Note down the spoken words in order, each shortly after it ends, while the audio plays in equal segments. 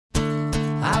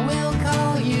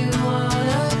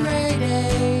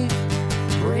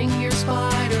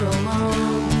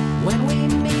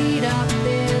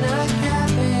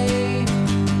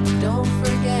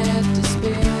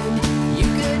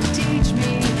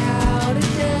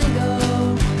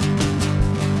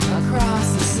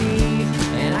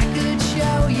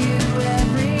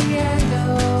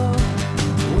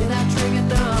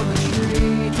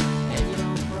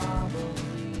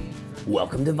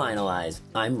Welcome to Vinylize.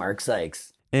 I'm Mark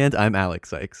Sykes. And I'm Alex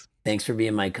Sykes. Thanks for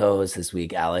being my co-host this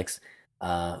week, Alex.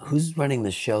 Who's running the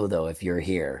show, though, if you're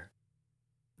here?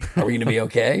 Are we going to be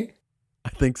okay? I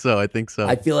think so.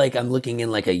 I feel like I'm looking in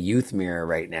like a youth mirror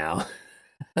right now.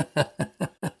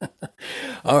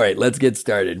 All right, let's get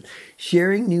started.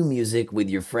 Sharing new music with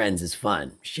your friends is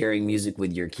fun. Sharing music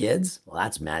with your kids, well,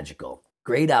 that's magical.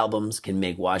 Great albums can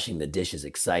make washing the dishes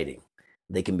exciting.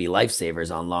 They can be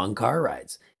lifesavers on long car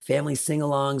rides. Family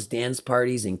sing-alongs, dance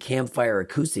parties, and campfire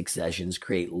acoustic sessions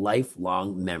create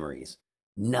lifelong memories.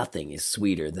 Nothing is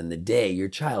sweeter than the day your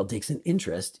child takes an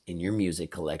interest in your music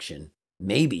collection.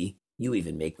 Maybe you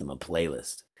even make them a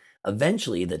playlist.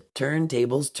 Eventually, the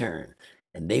turntables turn,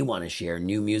 and they want to share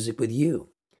new music with you.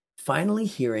 Finally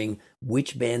hearing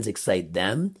which bands excite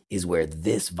them is where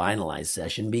this Vinylize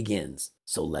session begins.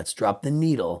 So let's drop the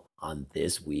needle on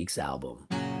this week's album.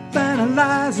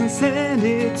 Finalize and send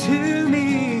it to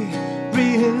me.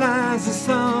 Realize the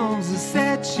songs that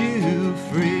set you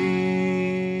free.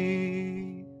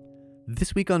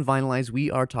 This week on Vinylize, we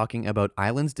are talking about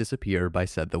Islands Disappear by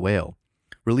Said the Whale.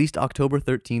 Released October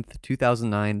 13th,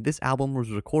 2009, this album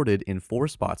was recorded in 4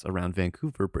 spots around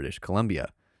Vancouver, British Columbia,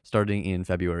 starting in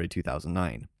February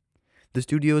 2009. The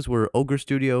studios were Ogre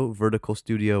Studio, Vertical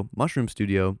Studio, Mushroom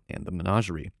Studio, and The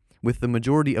Menagerie, with the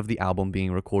majority of the album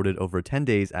being recorded over 10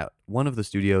 days at one of the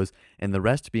studios and the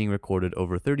rest being recorded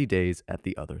over 30 days at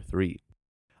the other 3.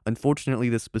 Unfortunately,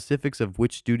 the specifics of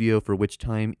which studio for which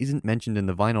time isn't mentioned in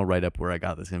the vinyl write-up where I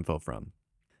got this info from.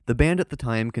 The band at the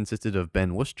time consisted of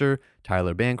Ben Worcester,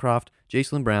 Tyler Bancroft,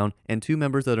 Jason Brown, and 2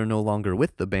 members that are no longer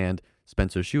with the band,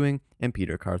 Spencer Shoeing and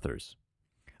Peter Carthers.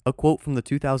 A quote from the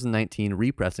 2019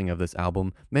 repressing of this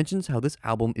album mentions how this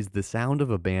album is the sound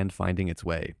of a band finding its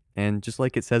way, and just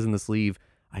like it says in the sleeve,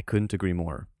 I couldn't agree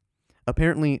more.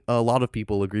 Apparently, a lot of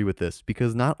people agree with this,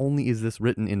 because not only is this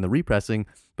written in the repressing,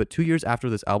 but 2 years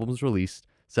after this album's release,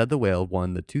 Said the Whale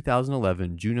won the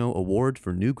 2011 Juno Award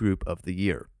for New Group of the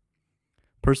Year.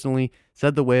 Personally,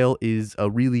 Said the Whale is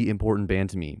a really important band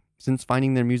to me. Since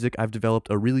finding their music, I've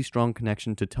developed a really strong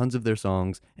connection to tons of their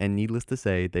songs, and needless to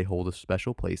say, they hold a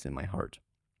special place in my heart.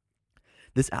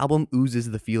 This album oozes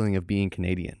the feeling of being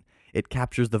Canadian. It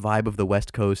captures the vibe of the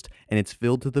West Coast, and it's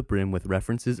filled to the brim with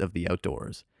references of the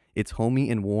outdoors. It's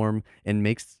homey and warm, and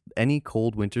makes any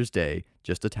cold winter's day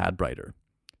just a tad brighter.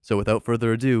 So without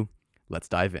further ado, let's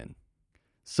dive in.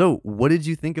 So, what did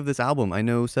you think of this album? I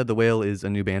know Said the Whale is a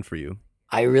new band for you.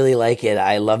 I really like it.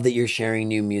 I love that you're sharing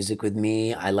new music with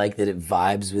me. I like that it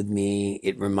vibes with me.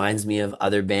 It reminds me of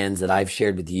other bands that I've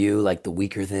shared with you, like the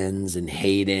Weaker Thins and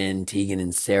Hayden, Tegan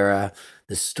and Sarah.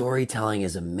 The storytelling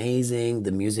is amazing.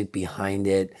 The music behind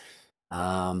it,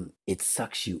 it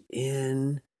sucks you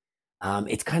in.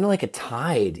 It's kind of like a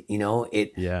tide, you know,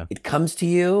 it comes to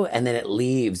you and then it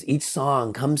leaves. Each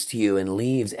song comes to you and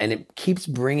leaves, and it keeps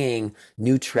bringing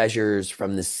new treasures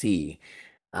from the sea.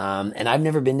 And I've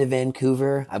never been to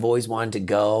Vancouver. I've always wanted to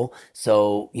go.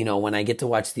 So, you know, when I get to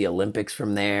watch the Olympics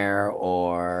from there,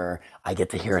 or I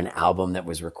get to hear an album that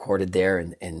was recorded there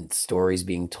and stories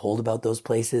being told about those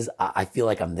places, I feel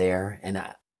like I'm there. And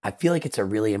I feel like it's a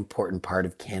really important part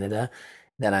of Canada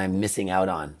that I'm missing out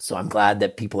on. So I'm glad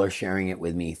that people are sharing it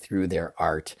with me through their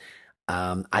art.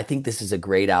 I think this is a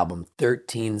great album.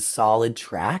 13 solid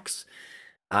tracks.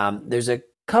 There's a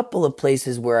couple of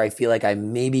places where I feel like I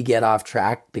maybe get off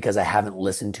track because I haven't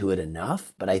listened to it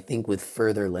enough. But I think with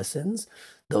further listens,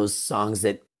 those songs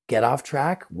that get off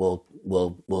track will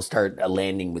start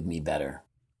landing with me better.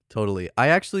 Totally. I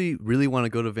actually really want to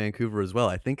go to Vancouver as well.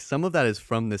 I think some of that is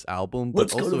from this album.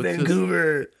 Let's go to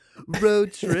Vancouver.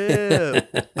 Road trip.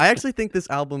 I actually think this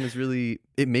album is really,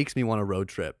 it makes me want a road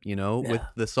trip, you know, with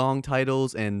the song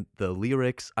titles and the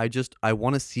lyrics. I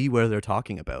want to see where they're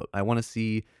talking about. I want to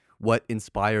see what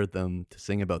inspired them to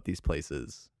sing about these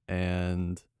places.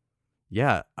 And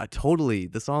yeah,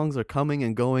 the songs are coming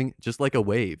and going just like a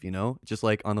wave, you know, just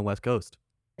like on the West Coast.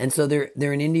 And so they're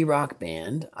an indie rock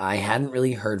band. I hadn't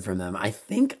really heard from them. I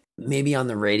think maybe on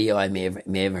the radio I may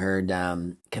have heard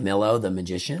Camilo the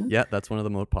Magician. Yeah, that's one of the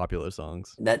most popular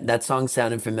songs. That song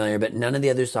sounded familiar, but none of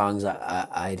the other songs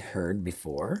I'd heard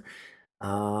before.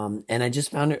 And I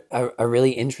just found it a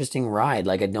really interesting ride.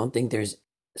 Like, I don't think there's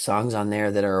songs on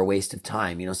there that are a waste of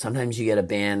time. You know, sometimes you get a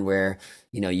band where,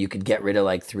 you know, you could get rid of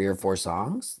like 3 or 4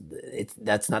 songs.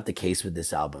 That's not the case with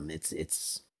this album.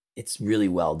 It's really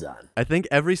well done. I think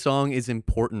every song is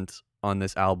important on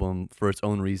this album for its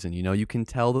own reason. You know, you can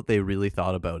tell that they really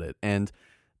thought about it, and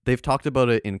they've talked about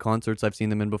it in concerts I've seen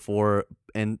them in before,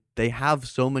 and they have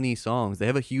so many songs. They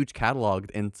have a huge catalog,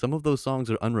 and some of those songs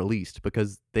are unreleased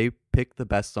because they pick the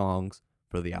best songs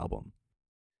for the album.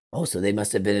 Oh, so they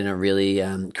must have been in a really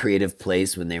creative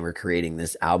place when they were creating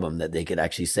this album that they could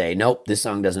actually say, nope, this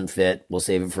song doesn't fit. We'll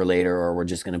save it for later, or we're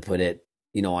just going to put it,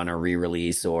 on a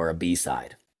re-release or a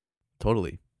B-side.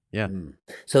 Totally. Yeah.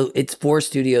 So it's 4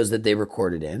 studios that they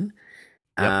recorded in.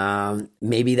 Yep.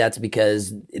 Maybe that's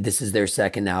because this is their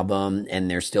second album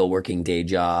and they're still working day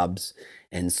jobs.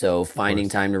 And so finding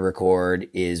time to record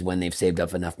is when they've saved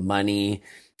up enough money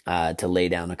to lay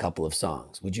down a couple of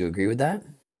songs. Would you agree with that?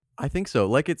 I think so.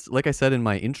 Like I said in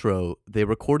my intro, they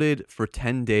recorded for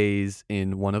 10 days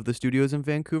in one of the studios in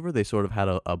Vancouver. They sort of had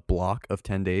a block of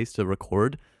 10 days to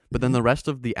record, but then the rest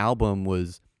of the album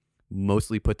was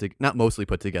not mostly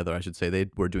put together, I should say. They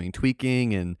were doing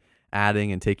tweaking and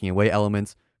adding and taking away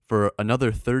elements for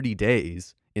another 30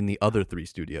 days in the other 3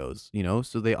 studios,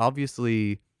 So they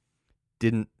obviously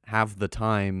didn't have the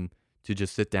time to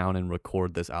just sit down and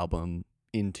record this album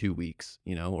in 2 weeks,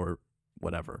 or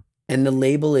whatever. And the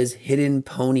label is Hidden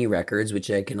Pony Records,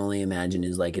 which I can only imagine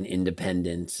is like an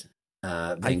independent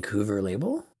Vancouver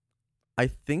label. I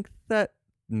think that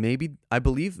I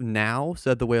believe now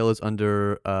Said the Whale is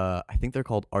under, I think they're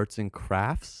called Arts and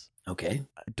Crafts. Okay.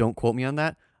 Don't quote me on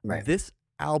that. Right. This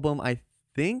album, I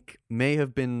think, may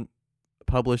have been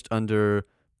published under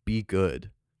Be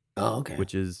Good. Oh, okay.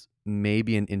 Which is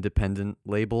maybe an independent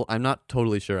label. I'm not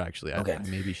totally sure, actually. Okay. I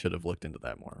maybe should have looked into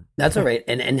that more. That's all right.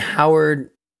 And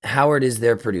Howard is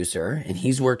their producer, and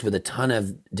he's worked with a ton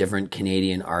of different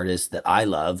Canadian artists that I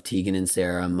love, Tegan and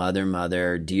Sarah,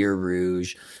 Mother, Dear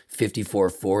Rouge,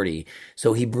 5440.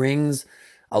 So he brings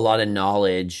a lot of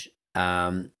knowledge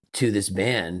to this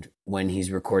band when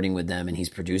he's recording with them and he's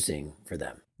producing for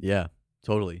them. Yeah,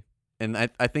 totally. And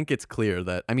I think it's clear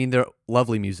that, they're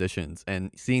lovely musicians, and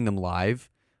seeing them live,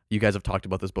 you guys have talked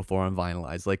about this before on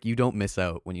Vinylize, like, you don't miss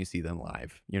out when you see them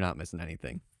live. You're not missing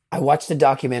anything. I watched a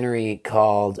documentary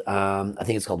called, I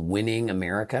think it's called Winning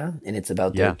America, and it's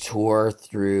about their tour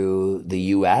through the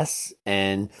U.S.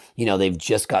 And, they've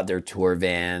just got their tour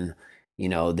van,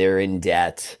 they're in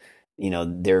debt,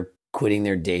 they're quitting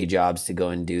their day jobs to go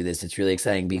and do this. It's really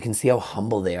exciting, but you can see how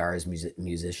humble they are as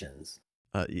musicians.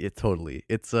 Totally.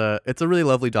 It's a really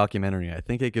lovely documentary. I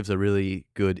think it gives a really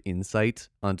good insight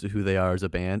onto who they are as a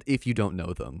band if you don't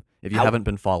know them, if you haven't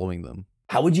been following them.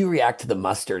 How would you react to the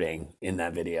mustarding in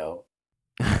that video?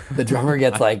 The drummer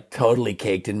gets like totally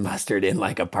caked in mustard in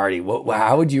like a party.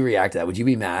 How would you react to that? Would you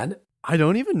be mad? I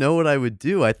don't even know what I would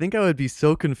do. I think I would be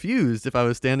so confused if I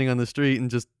was standing on the street and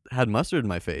just had mustard in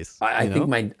my face. I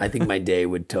think my day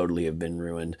would totally have been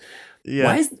ruined.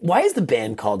 Yeah. Why is the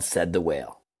band called Said the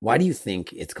Whale? Why do you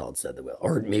think it's called Said the Whale?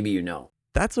 Or maybe you know.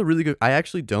 That's a really good... I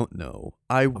actually don't know.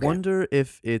 I wonder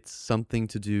if it's something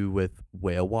to do with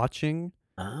whale watching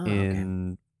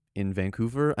in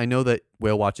Vancouver. I know that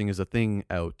whale watching is a thing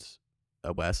out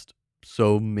west,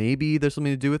 so maybe there's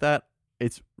something to do with that.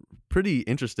 It's pretty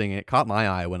interesting. It caught my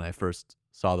eye when I first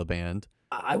saw the band.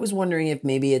 I was wondering if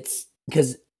maybe it's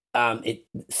because it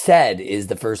said is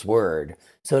the first word,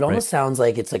 so it almost sounds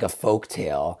like it's like a folk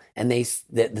tale. And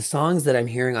the songs that I'm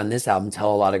hearing on this album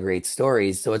tell a lot of great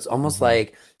stories. So it's almost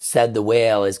like Said the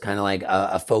Whale is kind of like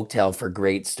a folk tale for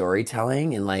great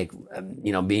storytelling and like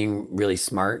being really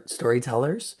smart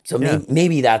storytellers. So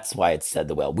maybe that's why it's Said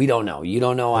the Whale. We don't know. You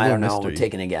don't know. I don't know. We're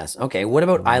taking a guess. Okay. What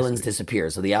about Islands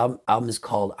Disappear? So the album is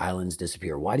called Islands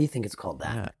Disappear. Why do you think it's called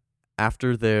that? Yeah.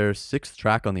 After their 6th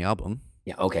track on the album.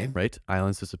 Yeah, okay. Right?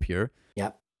 Islands Disappear.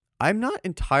 Yep. I'm not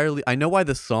entirely... I know why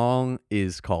the song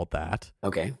is called that.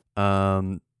 Okay.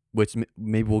 Which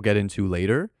maybe we'll get into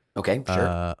later. Okay,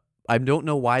 sure. I don't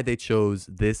know why they chose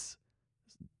this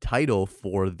title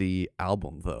for the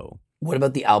album, though. What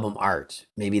about the album art?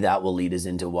 Maybe that will lead us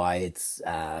into why it's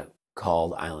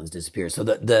called Islands Disappear. So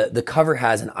the cover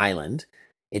has an island.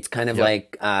 It's kind of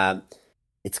like...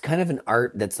 it's kind of an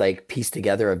art that's like pieced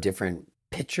together of different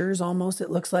pictures almost, it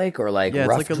looks like, or like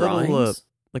rough it's like drawings. A little,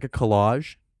 like a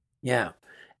collage. Yeah.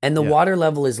 And the water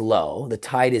level is low. The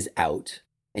tide is out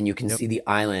and you can see the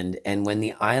island. And when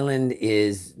the island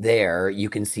is there, you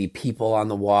can see people on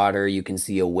the water. You can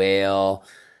see a whale.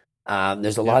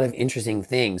 There's a lot of interesting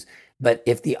things. But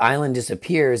if the island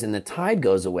disappears and the tide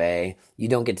goes away, you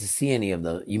don't get to see any of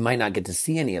you might not get to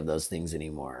see any of those things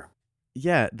anymore.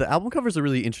 Yeah, the album cover is a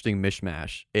really interesting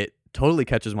mishmash. It totally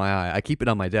catches my eye. I keep it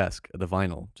on my desk, the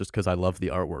vinyl, just because I love the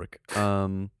artwork.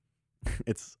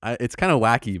 It's kind of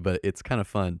wacky, but it's kind of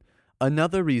fun.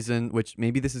 Another reason, which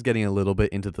maybe this is getting a little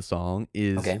bit into the song,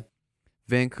 is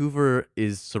Vancouver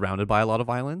is surrounded by a lot of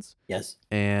islands. Yes.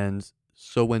 And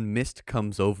so when mist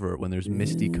comes over, when there's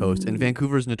misty coast, and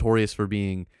Vancouver is notorious for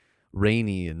being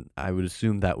rainy, and I would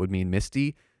assume that would mean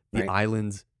misty, the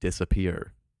islands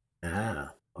disappear.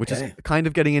 Ah. which is Okay. kind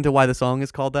of getting into why the song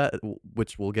is called that,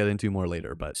 which we'll get into more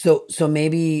later. But So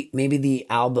maybe the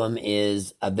album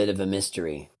is a bit of a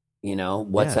mystery,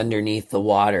 what's yeah, underneath the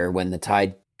water when the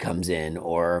tide comes in,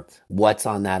 or what's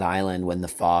on that island when the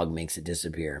fog makes it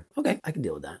disappear. Okay, I can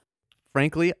deal with that.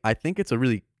 frankly, I think it's a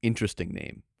really interesting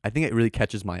name. I think it really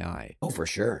catches my eye. Oh, for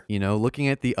sure. Looking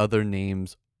at the other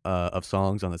names of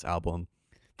songs on this album,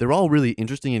 they're all really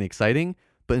interesting and exciting,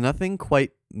 but nothing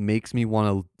quite makes me want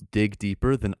to dig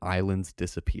deeper than Islands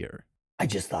Disappear. I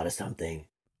just thought of something.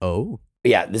 Oh,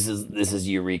 Yeah, this is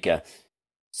Eureka.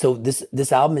 So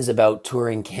this album is about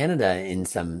touring Canada in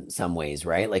some ways,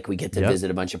 right? Like we get to Yep.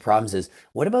 visit a bunch of provinces.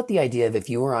 What about the idea of if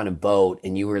you were on a boat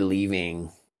and you were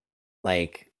leaving,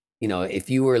 like, if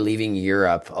you were leaving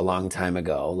Europe a long time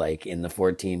ago, like in the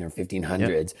 14 or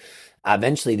 1500s,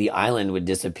 eventually the island would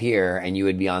disappear and you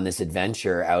would be on this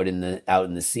adventure out in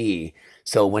the sea.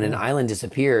 So when an Yeah. island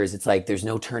disappears, it's like there's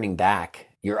no turning back.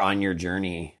 You're on your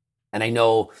journey. And I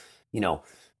know,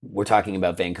 we're talking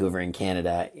about Vancouver in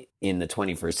Canada in the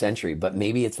 21st century, but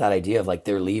maybe it's that idea of like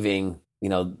they're leaving,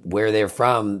 where they're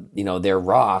from, their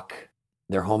rock,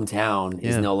 their hometown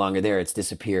is Yeah. no longer there. It's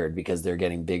disappeared because they're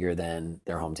getting bigger than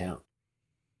their hometown.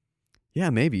 Yeah,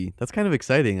 maybe. That's kind of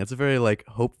exciting. That's a very like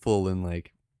hopeful and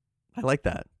like I like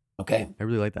that. Okay. I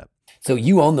really like that. So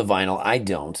you own the vinyl. I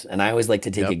don't. And I always like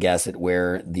to take Yep. a guess at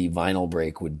where the vinyl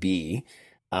break would be.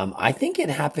 I think it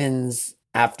happens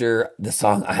after the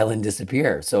song Island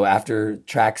Disappear. So after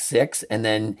track 6 and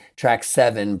then track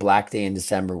 7, Black Day in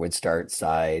December would start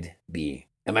side B.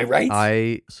 Am I right?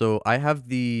 I have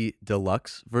the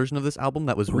deluxe version of this album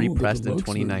that was Ooh, the repressed in deluxe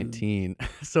version. 2019.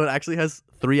 So it actually has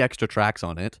 3 extra tracks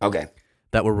on it Okay.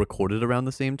 that were recorded around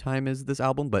the same time as this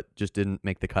album, but just didn't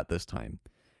make the cut this time.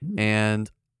 Hmm.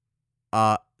 And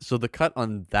so the cut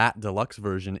on that deluxe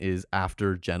version is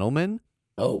after Gentleman,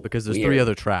 Oh, because there's weird. 3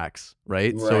 other tracks,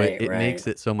 right? So Right, it makes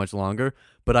right. it so much longer.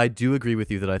 But I do agree with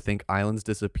you that I think Islands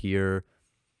Disappear,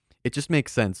 it just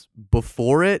makes sense.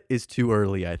 Before it is too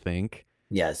early, I think.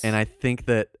 Yes. And I think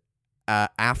that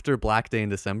after Black Day in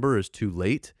December is too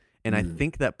late. And I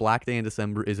think that Black Day in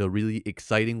December is a really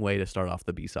exciting way to start off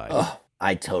the B-side. Oh,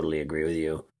 I totally agree with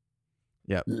you.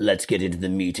 Yep. Let's get into the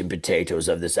meat and potatoes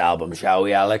of this album, shall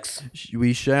we, Alex?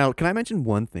 We shall. Can I mention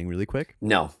one thing really quick?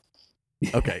 No.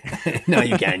 Okay. No,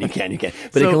 you can. But it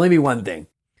So- can only be one thing.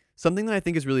 Something that I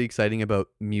think is really exciting about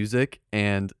music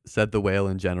and Said the Whale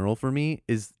in general for me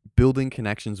is building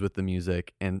connections with the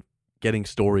music and getting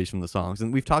stories from the songs.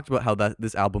 And we've talked about how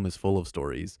this album is full of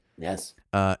stories. Yes.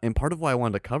 And part of why I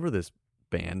wanted to cover this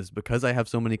band is because I have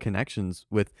so many connections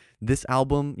with this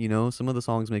album. Some of the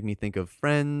songs make me think of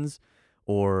friends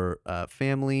or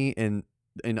family, and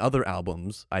in other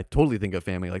albums, I totally think of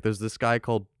family. Like there's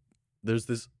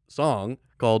this song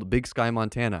called Big Sky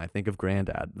Montana. I think of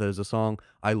Granddad. There's a song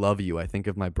I Love You. I think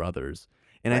of my brothers.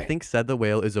 And I Right. think Said the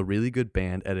Whale is a really good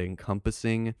band at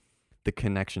encompassing the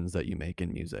connections that you make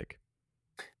in music.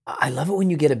 I love it when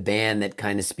you get a band that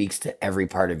kind of speaks to every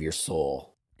part of your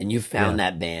soul. And you found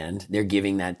that band. They're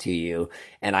giving that to you.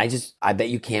 And I bet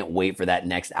you can't wait for that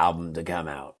next album to come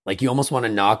out. Like you almost want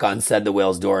to knock on Said the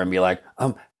Whale's door and be like,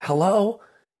 hello?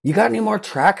 You got any more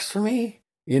tracks for me?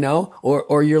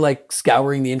 Or you're like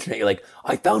scouring the internet. You're like,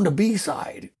 I found a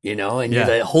B-side, and you're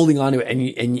like holding on to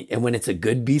it. And when it's a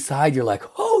good B-side, you're like,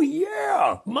 oh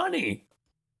yeah, money.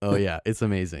 Oh yeah, it's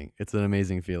amazing. It's an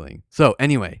amazing feeling. So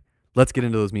anyway, let's get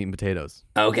into those meat and potatoes.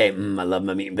 Okay, I love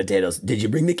my meat and potatoes. Did you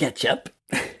bring the ketchup?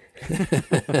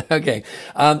 Okay.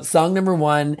 Song number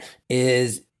 1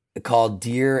 is called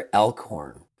Dear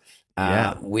Elkhorn,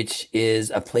 which is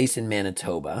a place in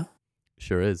Manitoba.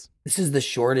 Sure is. This is the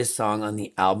shortest song on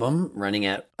the album, running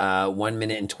at 1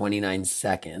 minute and 29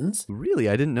 seconds. Really?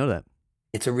 I didn't know that.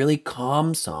 It's a really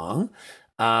calm song.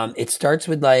 It starts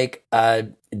with like a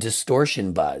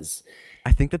distortion buzz.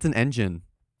 I think that's an engine.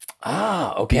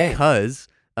 Ah, okay. Because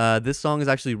this song is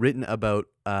actually written about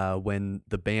when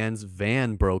the band's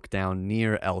van broke down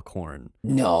near Elkhorn.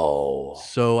 No.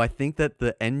 So I think that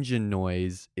the engine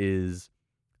noise is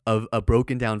of a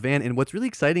broken down van. And what's really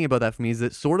exciting about that for me is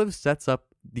it sort of sets up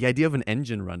the idea of an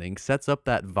engine running, sets up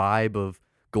that vibe of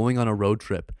going on a road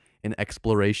trip and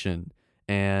exploration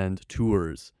and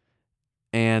tours.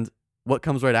 And what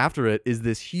comes right after it is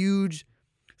this huge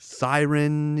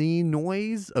siren-y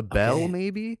noise, a bell Okay.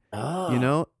 maybe,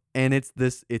 Oh. and it's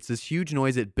this huge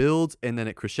noise. It builds and then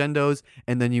it crescendos,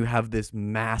 and then you have this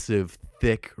massive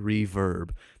thick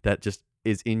reverb that just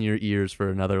is in your ears for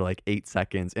another like 8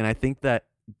 seconds. And I think that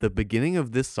the beginning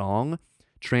of this song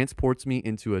transports me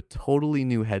into a totally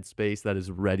new headspace that is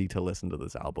ready to listen to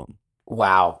this album.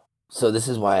 Wow. So this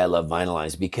is why I love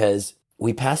Vinylize, because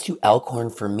we passed you Elkhorn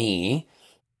for me,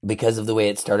 because of the way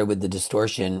it started with the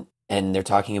distortion, and they're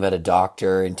talking about a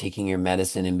doctor and taking your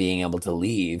medicine and being able to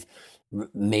leave,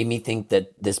 made me think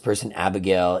that this person,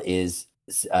 Abigail, is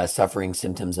suffering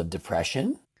symptoms of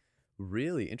depression.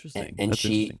 Really interesting. And That's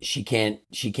interesting.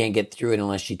 she can't get through it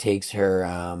unless she takes her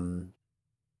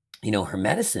her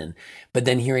medicine. But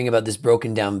then hearing about this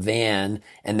broken down van,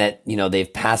 and that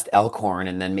they've passed Elkhorn,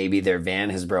 and then maybe their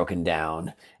van has broken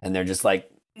down, and they're just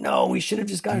like, no, we should have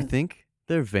just Do you gotten. think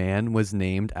their van was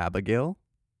named Abigail?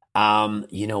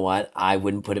 You know what? I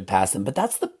wouldn't put it past them. But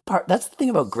that's the part. That's the thing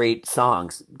about great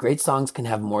songs. Great songs can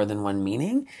have more than one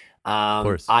meaning. Of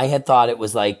course. I had thought it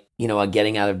was like, a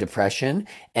getting out of depression,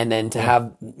 and then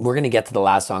we're going to get to the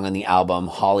last song on the album,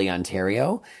 Holly,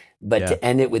 Ontario, but to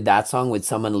end it with that song, with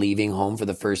someone leaving home for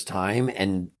the first time.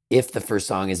 And if the first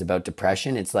song is about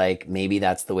depression, it's like, maybe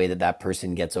that's the way that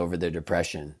person gets over their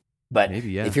depression. But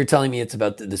Maybe, yeah. if you're telling me it's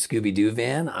about the Scooby-Doo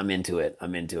van, I'm into it.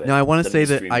 No, I want to The say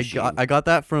that Mystery Machine. I got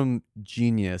that from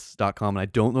Genius.com, and I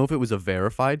don't know if it was a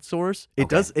verified source.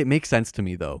 It makes sense to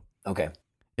me though. Okay.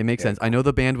 It makes sense. I know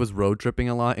the band was road tripping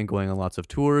a lot and going on lots of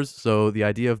tours, so the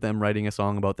idea of them writing a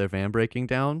song about their van breaking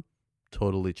down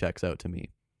totally checks out to me.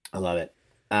 I love it.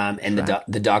 And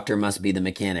the doctor must be the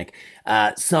mechanic.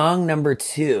 Song number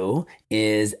 2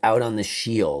 is Out on the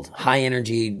Shield. High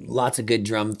energy, lots of good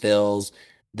drum fills.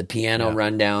 The piano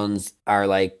rundowns are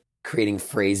like creating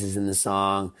phrases in the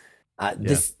song.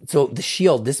 So the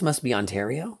Shield, this must be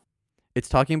Ontario? It's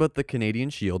talking about the Canadian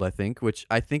Shield, I think, which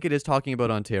I think it is talking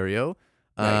about Ontario.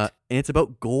 Right. And it's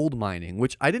about gold mining,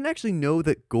 which I didn't actually know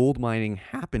that gold mining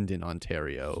happened in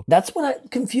Ontario. That's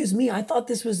what confused me. I thought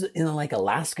this was in like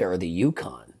Alaska or the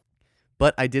Yukon.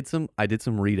 But I did some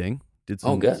reading,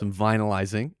 some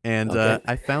vinylizing, and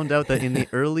I found out that in the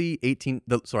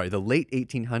the late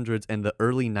 1800s and the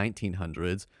early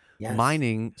 1900s,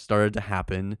 mining started to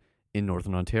happen in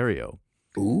Northern Ontario.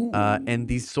 Ooh. And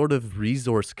these sort of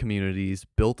resource communities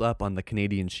built up on the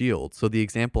Canadian Shield. So the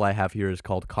example I have here is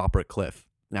called Copper Cliff.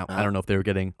 Now, I don't know if they were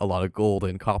getting a lot of gold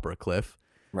in Copper Cliff.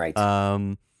 Right.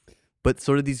 But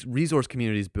sort of these resource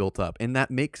communities built up. And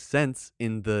that makes sense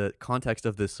in the context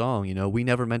of this song. We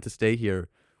never meant to stay here.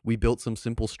 We built some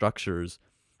simple structures.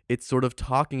 It's sort of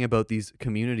talking about these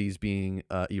communities being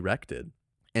erected.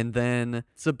 And then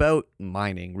it's about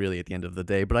mining, really, at the end of the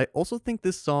day. But I also think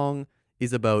this song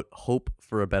is about hope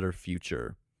for a better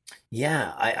future.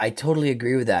 Yeah, I totally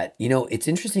agree with that. It's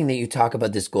interesting that you talk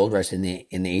about this gold rush in the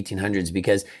 1800s,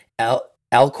 because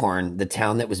Elkhorn, the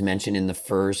town that was mentioned in the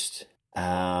first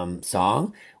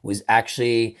song, was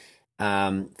actually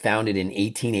founded in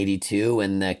 1882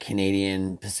 when the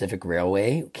Canadian Pacific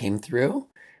Railway came through,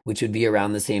 which would be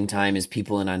around the same time as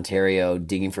people in Ontario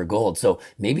digging for gold. So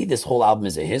maybe this whole album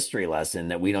is a history lesson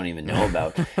that we don't even know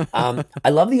about. I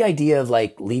love the idea of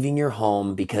like leaving your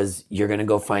home because you're going to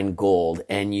go find gold,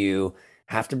 and you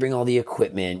have to bring all the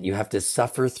equipment. You have to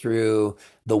suffer through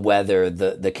the weather,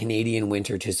 the Canadian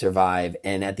winter to survive.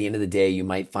 And at the end of the day, you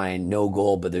might find no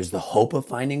gold, but there's the hope of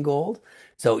finding gold.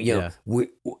 So,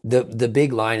 the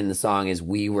big line in the song is,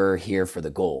 we were here for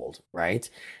the gold, right?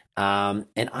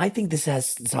 And I think the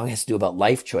song has to do about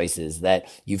life choices, that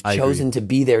you've chosen to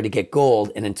be there to get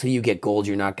gold, and until you get gold,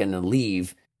 you're not going to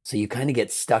leave. So you kind of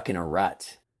get stuck in a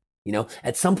rut.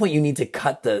 At some point you need to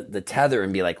cut the tether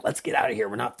and be like, let's get out of here.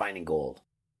 We're not finding gold.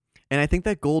 And I think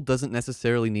that gold doesn't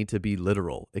necessarily need to be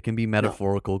literal. It can be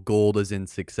metaphorical. No. Gold as in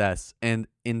success. And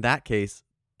in that case,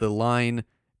 the line,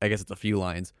 I guess it's a few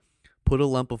lines, put a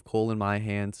lump of coal in my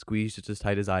hand, squeeze it as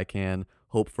tight as I can,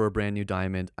 hope for a brand new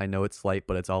diamond. I know it's slight,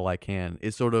 but it's all I can.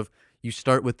 It's sort of, you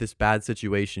start with this bad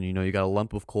situation. You got a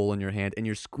lump of coal in your hand and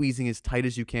you're squeezing as tight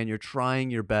as you can. You're trying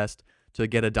your best to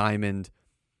get a diamond,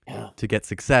 to get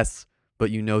success,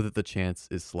 but you know that the chance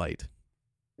is slight.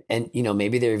 And,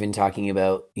 maybe they're even talking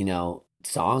about,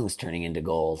 songs turning into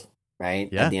gold, right?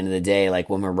 Yeah. At the end of the day, like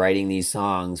when we're writing these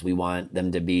songs, we want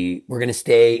them to be, we're going to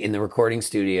stay in the recording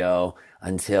studio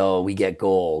until we get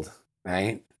gold,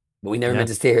 right? But we never meant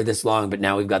to stay here this long, but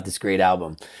now we've got this great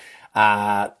album.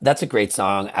 That's a great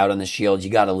song, Out on the Shield. You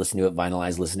got to listen to it,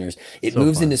 Vinylized listeners. It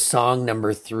moves into song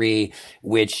number 3,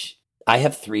 which I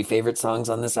have 3 favorite songs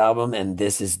on this album, and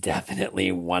this is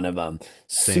definitely one of them.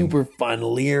 Same. Super fun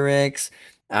lyrics.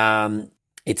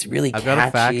 It's really catchy. I've got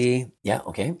a fact. Yeah,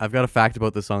 okay. I've got a fact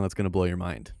about this song that's going to blow your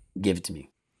mind. Give it to me.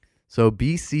 So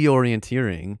BC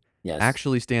Orienteering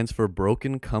actually stands for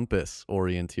Broken Compass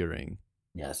Orienteering.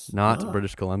 Yes. Not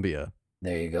British Columbia.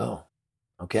 There you go.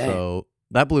 Okay. So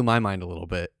that blew my mind a little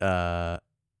bit. When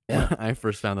I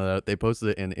first found that out, they posted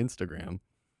it in Instagram.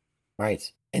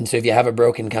 Right. And so if you have a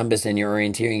broken compass and you're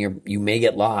orienteering, you may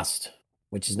get lost,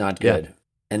 which is not good.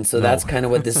 And so No. that's kind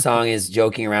of what this song is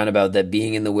joking around about, that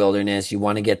being in the wilderness, you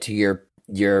want to get to your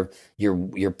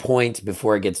point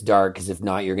before it gets dark, because if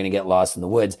not, you're going to get lost in the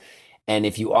woods. And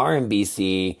if you are in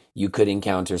BC, you could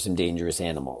encounter some dangerous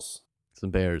animals. Some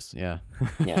bears, yeah.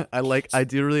 Yeah. I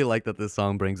do really like that this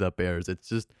song brings up bears. It's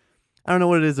just, I don't know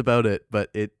what it is about it, but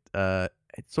it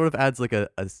sort of adds like a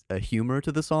humor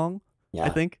to the song, I Yeah.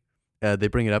 think. They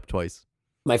bring it up twice.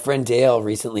 My friend Dale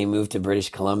recently moved to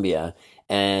British Columbia,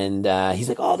 and he's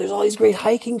like, "Oh, there's all these great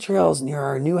hiking trails near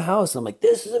our new house." I'm like,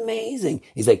 "This is amazing."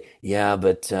 He's like, "Yeah,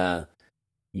 but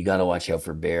you got to watch out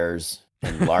for bears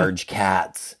and large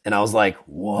cats." And I was like,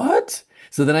 "What?"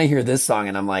 So then I hear this song,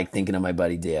 and I'm like thinking of my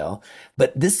buddy Dale.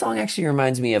 But this song actually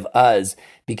reminds me of us,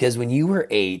 because when you were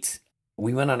 8,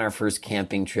 we went on our first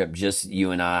camping trip, just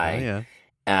you and Oh I,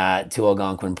 yeah. to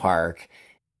Algonquin Park,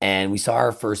 and we saw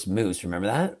our first moose. Remember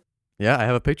that? Yeah, I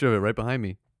have a picture of it right behind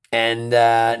me. And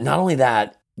not only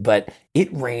that, but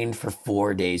it rained for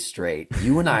 4 days straight.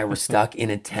 You and I were stuck in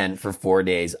a tent for 4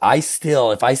 days. I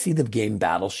still, if I see the game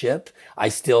Battleship, I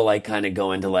still like kind of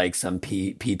go into like some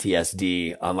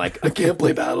PTSD. I'm like, I can't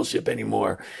play Battleship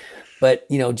anymore. But,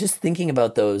 just thinking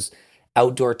about those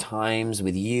outdoor times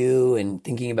with you and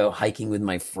thinking about hiking with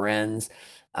my friends,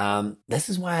 this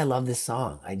is why I love this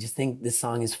song. I just think this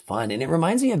song is fun. And it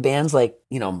reminds me of bands like,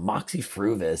 Moxie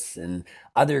Fruvis and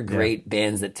other Yeah. great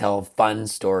bands that tell fun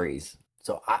stories.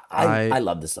 So I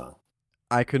love this song.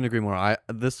 I couldn't agree more.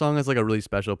 This song has like a really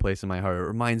special place in my heart. It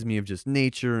reminds me of just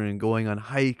nature and going on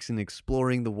hikes and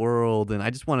exploring the world, and I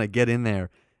just want to get in there.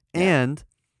 Yeah. And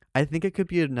I think it could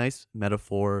be a nice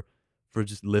metaphor for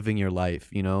just living your life,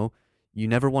 you know? You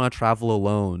never want to travel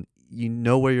alone. You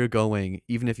know where you're going,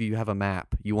 even if you have a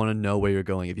map. You want to know where you're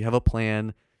going. If you have a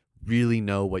plan, really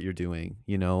know what you're doing,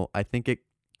 you know? I think it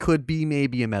could be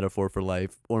maybe a metaphor for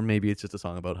life, or maybe it's just a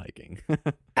song about hiking.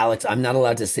 Alex, I'm not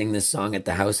allowed to sing this song at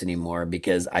the house anymore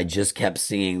because I just kept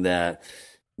singing the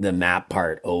map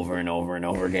part over and over and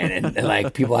over again. And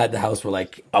like people at the house were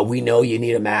like, "Oh, we know you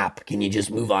need a map. Can you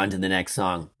just move on to the next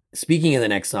song?" Speaking of the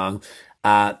next song,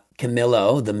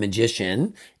 Camillo, the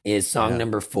magician, is song Yeah.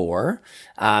 number 4.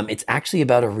 It's actually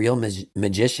about a real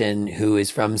magician who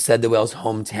is from Said the Whale's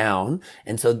hometown.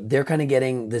 And so they're kind of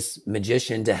getting this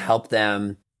magician to help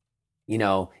them,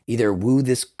 either woo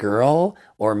this girl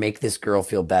or make this girl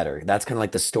feel better. That's kind of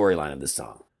like the storyline of the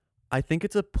song. I think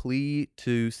it's a plea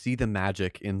to see the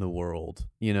magic in the world,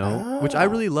 you know, which I Ah,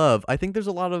 really love. I think there's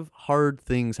a lot of hard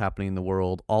things happening in the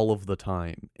world all of the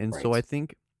time. And so right. I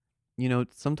think, you know,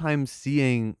 sometimes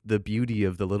seeing the beauty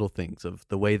of the little things, of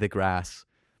the way the grass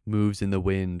moves in the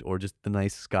wind or just the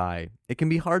nice sky, it can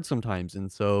be hard sometimes. And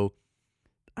so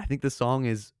I think the song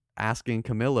is asking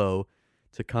Camillo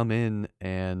to come in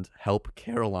and help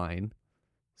Caroline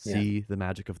Yeah. see the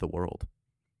magic of the world.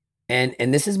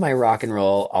 And this is my rock and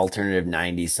roll alternative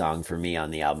 90s song for me on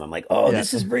the album. I'm like, oh, Yeah.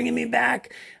 this is bringing me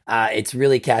back. It's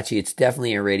really catchy. It's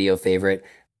definitely a radio favorite.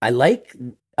 I like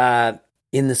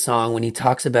in the song when he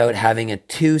talks about having a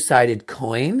two-sided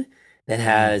coin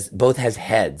that both has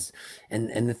heads.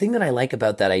 And the thing that I like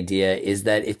about that idea is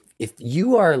that if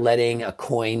you are letting a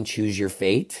coin choose your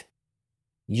fate,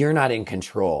 you're not in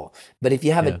control. But if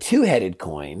you have Yeah. a two-headed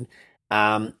coin,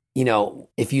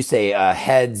 if you say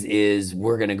heads is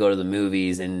we're going to go to the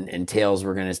movies and tails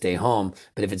we're going to stay home,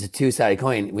 but if it's a two-sided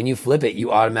coin, when you flip it,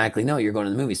 you automatically know you're going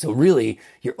to the movies. So really,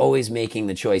 you're always making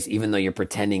the choice, even though you're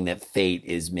pretending that fate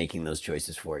is making those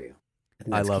choices for you.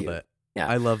 think I that's love cute. it. Yeah.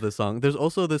 I love this song. There's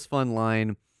also this fun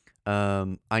line,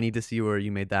 I need to see where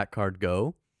you made that card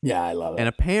go. Yeah, I love it. And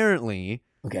apparently,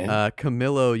 Okay.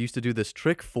 Camillo used to do this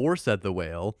trick for Said the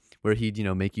Whale, where he'd,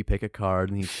 make you pick a card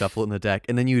and he'd shuffle it in the deck,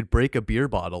 and then you would break a beer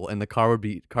bottle, and the card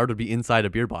would be inside a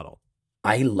beer bottle.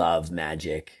 I love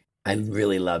magic. I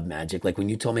really love magic. Like when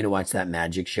you told me to watch that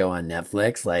magic show on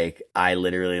Netflix, like I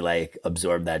literally like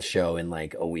absorbed that show in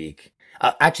like a week.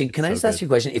 Actually, can I So just ask good. you a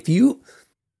question?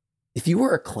 If you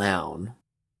were a clown,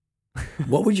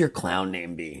 what would your clown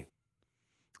name be?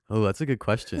 Oh, that's a good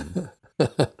question.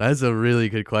 That's a really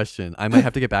good question. I might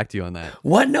have to get back to you on that.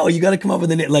 What? No, you got to come up with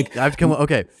a name like I have to come.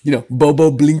 Okay, Bobo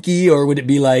Blinky, or would it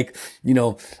be like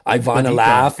Ivana Badidonk.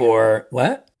 Laugh or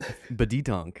what?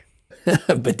 Badidonk.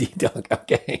 Badidonk.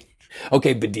 Okay.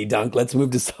 Okay, Badidonk. Let's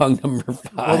move to song number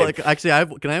 5. Well,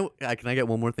 actually, can I get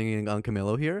one more thing on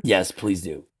Camillo here? Yes, please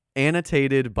do.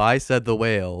 Annotated by Said the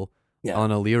Whale Yeah.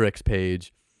 on a lyrics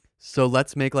page. So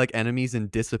let's make like enemies and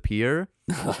disappear.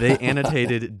 They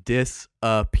annotated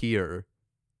disappear.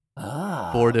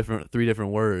 Ah. 3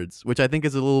 different words, which I think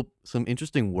is some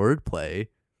interesting wordplay.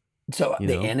 So you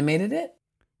they know. animated it?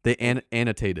 They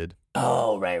annotated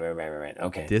Oh, right.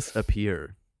 Okay.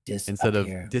 disappear instead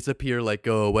Disappear. of disappear, like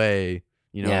go away.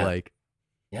 You know, Yeah. like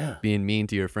Yeah. being mean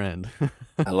to your friend.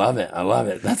 I love it. I love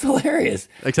it. That's hilarious.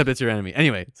 Except it's your enemy.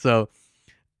 Anyway, so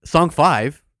song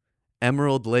 5,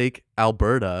 Emerald Lake,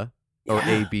 Alberta, or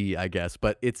Yeah. AB, I guess.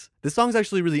 But this song's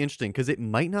actually really interesting because it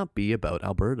might not be about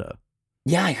Alberta.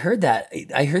 Yeah, I heard that.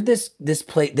 I heard this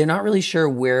play. They're not really sure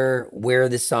where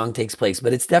this song takes place,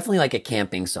 but it's definitely like a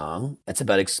camping song. It's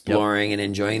about exploring and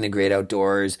enjoying the great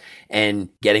outdoors and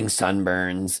getting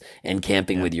sunburns and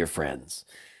camping Yeah. with your friends.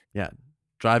 Yeah.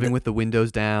 Driving with the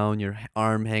windows down, your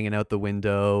arm hanging out the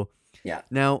window. Yeah.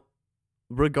 Now,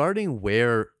 regarding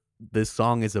where this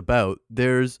song is about,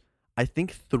 there's, I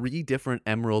think, 3 different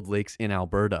Emerald Lakes in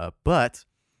Alberta, but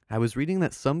I was reading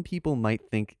that some people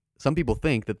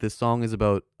think that this song is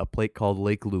about a lake called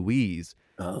Lake Louise.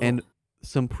 Oh. And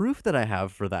some proof that I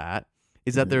have for that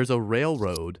is that there's a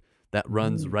railroad that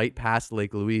runs right past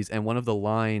Lake Louise, and one of the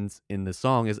lines in the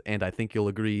song is, and I think you'll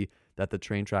agree that the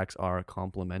train tracks are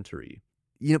complementary.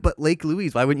 You know, but Lake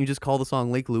Louise, why wouldn't you just call the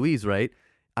song Lake Louise, right?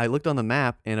 I looked on the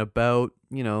map, and about,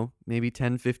 maybe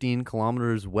 10, 15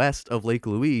 kilometers west of Lake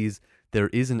Louise, there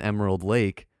is an Emerald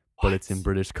Lake, but it's in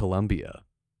British Columbia.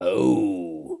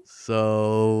 Oh.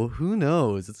 So who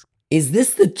knows? Is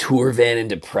this the tour van and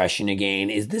depression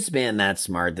again? Is this band that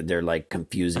smart that they're like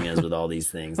confusing us with all these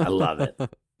things? I love it.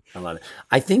 I love it.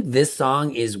 I think this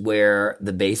song is where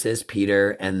the bassist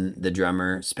Peter and the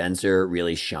drummer Spencer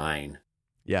really shine.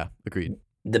 Yeah, agreed.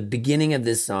 The beginning of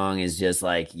this song is just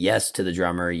like yes to the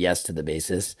drummer, yes to the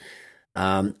bassist.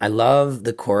 I love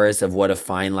the chorus of "What a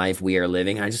fine life we are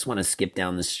living." I just want to skip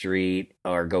down the street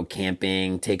or go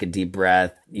camping, take a deep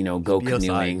breath, go Be outside.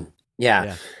 canoeing.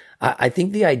 Yeah. I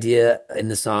think the idea in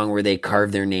the song where they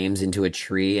carve their names into a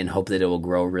tree and hope that it will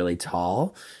grow really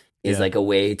tall is like a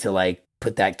way to like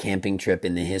put that camping trip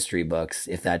in the history books.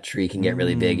 If that tree can get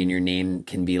really big and your name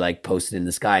can be like posted in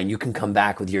the sky, and you can come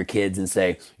back with your kids and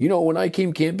say, when I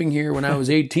came camping here when I was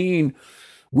 18,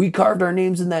 we carved our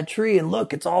names in that tree, and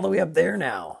look, it's all the way up there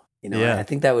now. I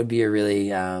think that would be a really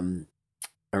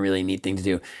neat thing to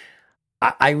do.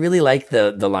 I really like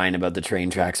the line about the train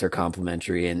tracks are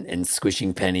complimentary and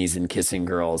squishing pennies and kissing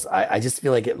girls. I just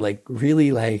feel like it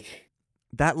really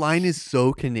that line is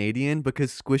so Canadian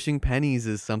because squishing pennies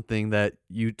is something that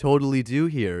you totally do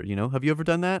here. Have you ever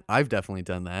done that? I've definitely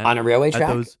done that. On a railway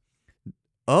track?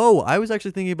 Oh, I was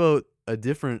actually thinking about a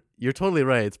different. You're totally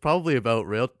right. It's probably about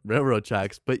railroad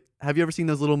tracks. But have you ever seen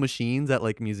those little machines at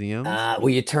like museums? Well,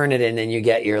 you turn it in and you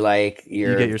get your thing.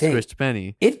 Squished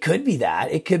penny. It could be that.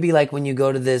 It could be like when you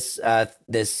go to this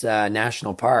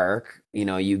national park.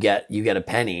 You get a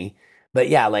penny. But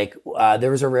yeah,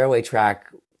 there was a railway track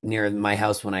near my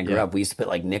house when I grew up. We used to put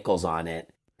like nickels on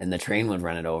it, and the train would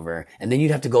run it over, and then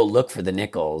you'd have to go look for the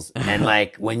nickels. And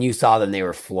like when you saw them, they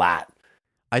were flat.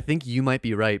 I think you might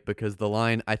be right because the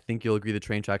line, I think you'll agree the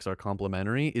train tracks are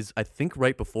complimentary, is I think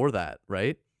right before that,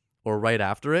 right? Or right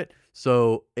after it.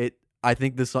 So I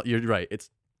think this, you're right.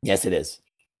 Yes, it is.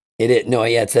 It is. No,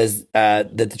 yeah, it says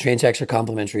that the train tracks are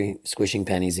complimentary, squishing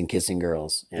pennies and kissing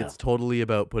girls. Yeah. It's totally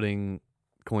about putting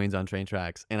coins on train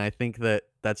tracks. And I think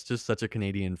that's just such a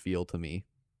Canadian feel to me.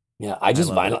 Yeah, I just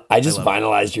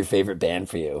vinylized your favorite band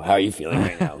for you. How are you feeling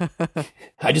right now?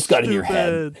 I just got in your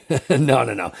head.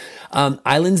 No.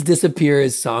 Islands Disappear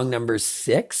is song number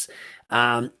 6.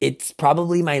 It's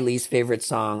probably my least favorite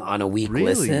song on a week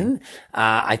listen.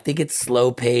 I think it's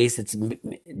slow pace. It's,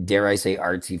 dare I say,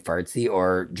 artsy fartsy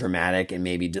or dramatic and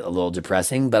maybe a little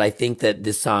depressing. But I think that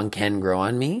this song can grow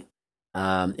on me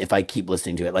if I keep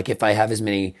listening to it. Like if I have as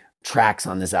many tracks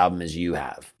on this album as you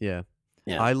have. Yeah.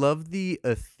 Yeah. I love the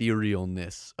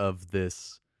etherealness of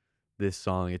this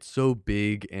song. It's so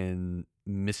big and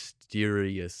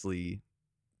mysteriously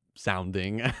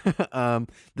sounding.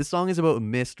 This song is about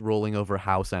mist rolling over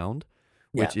Howe Sound,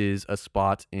 which is a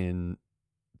spot in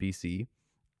BC.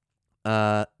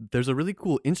 There's a really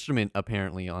cool instrument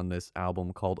apparently on this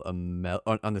album called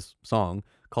on this song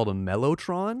called a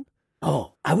mellotron.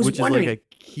 Oh, I was wondering. Which is like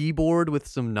a keyboard with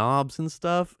some knobs and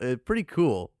stuff. Pretty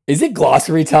cool. Is it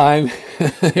glossary time?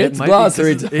 It's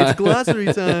glossary time. It's glossary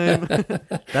time.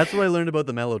 That's what I learned about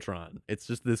the mellotron. It's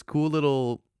just this cool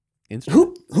little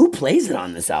instrument. Who plays it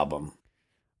on this album?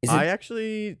 Is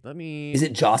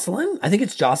it Jocelyn? I think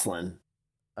it's Jocelyn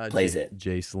plays it.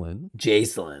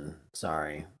 Jacelyn.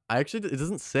 Sorry. It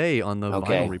doesn't say on the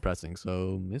vinyl repressing,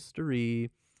 so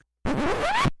mystery.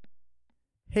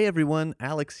 Hey everyone,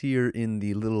 Alex here in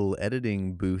the little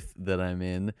editing booth that I'm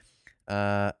in.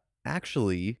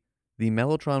 Actually, the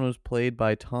mellotron was played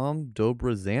by Tom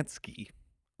Dobrzhansky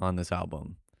on this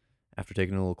album. After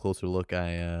taking a little closer look,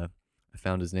 I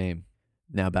found his name.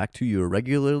 Now back to your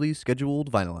regularly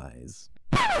scheduled Vinylize.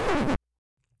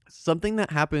 Something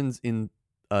that happens in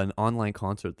an online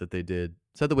concert that they did.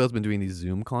 Said the Whale's been doing these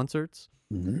Zoom concerts,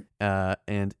 Mhm.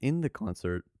 and in the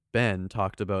concert, Ben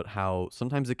talked about how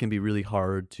sometimes it can be really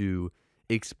hard to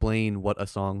explain what a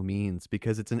song means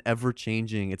because it's an ever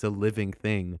changing, it's a living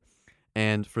thing.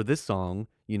 And for this song,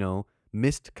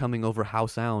 mist coming over How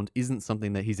Sound isn't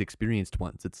something that he's experienced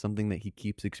once. It's something that he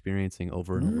keeps experiencing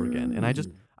over and over again. And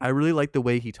Mm. I really like the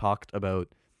way he talked about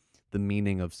the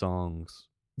meaning of songs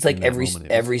It's in like that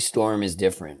moment. every storm is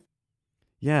different.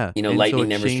 Yeah. You know, And so lightning it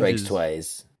never strikes changes.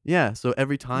 twice. Yeah. So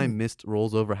every Mm. time mist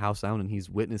rolls over How Sound and he's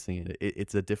witnessing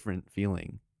it's a different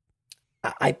feeling.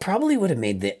 I probably would have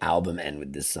made the album end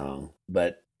with this song,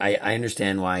 but I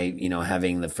understand why,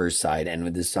 having the first side end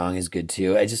with this song is good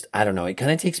too. I don't know. It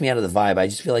kind of takes me out of the vibe. I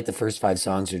just feel like the first 5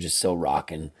 songs are just so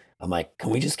rockin'. I'm like,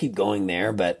 can we just keep going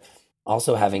there? But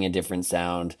also having a different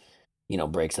sound,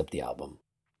 breaks up the album.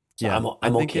 So Yeah.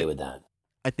 I'm okay with that.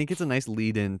 I think it's a nice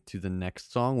lead in to the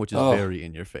next song, which is Oh, very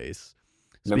in your face.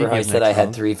 remember how Speaking I of said next I had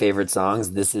song, 3 favorite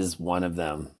songs? This is one of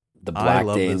them. The I Black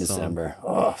love Day in this song. December.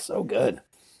 Oh, so good.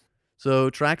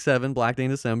 So track 7, Black Day in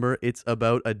December, it's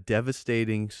about a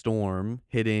devastating storm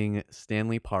hitting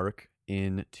Stanley Park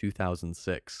in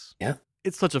 2006. Yeah.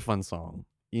 It's such a fun song.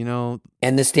 You know,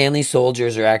 And the Stanley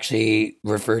Soldiers are actually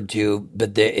referred to,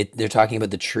 but they're talking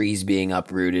about the trees being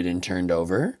uprooted and turned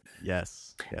over. yes.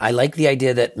 I like the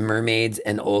idea that mermaids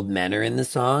and old men are in the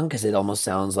song because it almost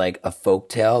sounds like a folk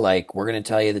tale. Like, we're going to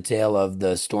tell you the tale of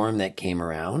the storm that came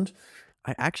around.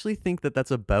 I actually think that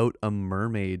that's about a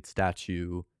mermaid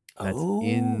statue that's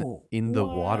in Oh, the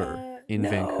water what? in No,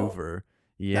 Vancouver.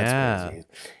 that's Yeah. crazy.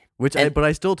 But And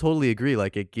I still totally agree.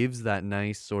 Like, it gives that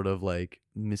nice sort of like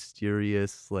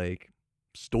mysterious, like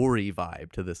story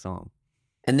vibe to this song.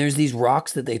 and there's these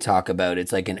rocks that they talk about.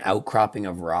 It's like an outcropping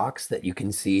of rocks that you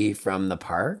can see from the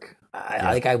park.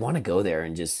 Yeah. I want to go there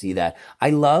and just see that.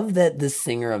 I love that the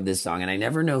singer of this song, and I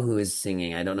never know who is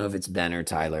singing. I don't know if it's Ben or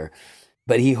Tyler,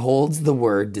 but he holds the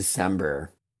word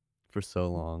December For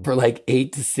so long. for like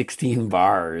 8 to 16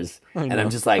 bars. I And I'm know.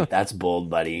 just like, that's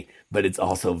bold, buddy. But it's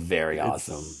also very It's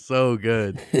awesome. so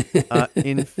good.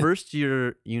 In first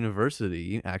year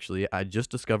university, actually, I just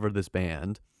discovered this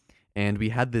band, and we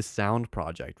had this sound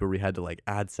project where we had to like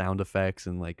add sound effects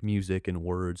and like music and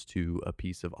words to a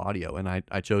piece of audio. And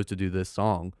I chose to do this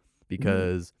song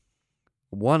because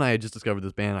one, I had just discovered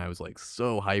this band. I was like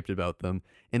so hyped about them.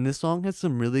 And this song has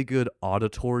some really good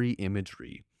auditory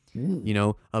imagery. Mm. You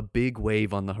know, a big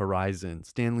wave on the horizon,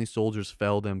 Stanley soldiers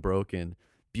felled and broken,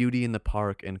 beauty in the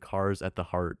park, and cars at the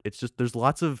heart. It's just, there's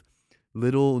lots of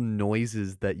little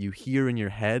noises that you hear in your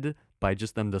head by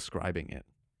just them describing it.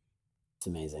 It's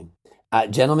amazing.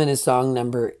 Gentleman is song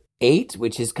number 8,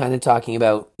 which is kind of talking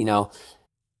about,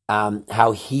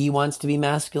 how he wants to be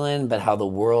masculine, but how the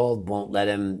world won't let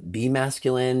him be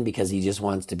masculine because he just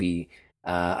wants to be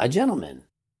a gentleman.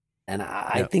 And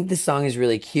I Yep. think this song is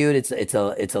really cute. It's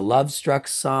a love struck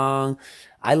song.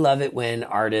 I love it when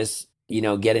artists,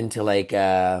 get into like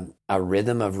a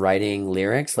rhythm of writing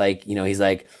lyrics. Like, he's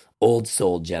like, old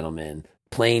soul gentleman,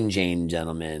 plain Jane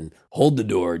gentleman, hold the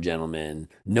door gentleman,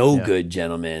 no Yeah. good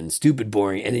gentleman, stupid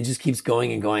boring, and it just keeps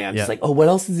going and going. I'm Yeah. just like, oh, what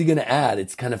else is he gonna add?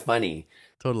 It's kind of funny.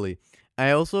 Totally. I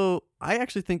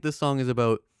actually think this song is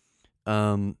about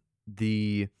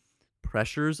the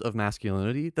pressures of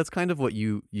masculinity. That's kind of what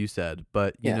you said,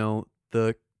 but Yeah.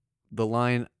 the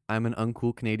line, I'm an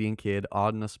uncool Canadian kid,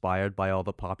 odd and aspired by all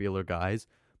the popular guys.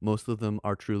 Most of them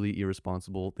are truly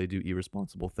irresponsible. They do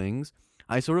irresponsible things.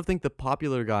 I sort of think the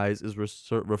popular guys is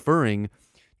referring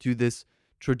to this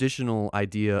traditional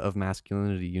idea of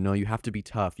masculinity. You have to be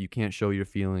tough. You can't show your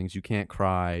feelings. You can't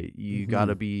cry. You got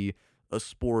to be a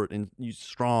sport and you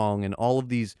strong, and all of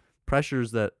these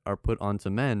pressures that are put onto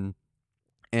men.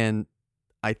 And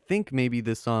I think maybe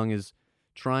this song is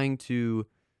trying to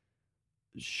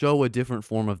show a different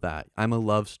form of that. I'm a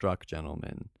love-struck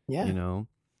gentleman. Yeah.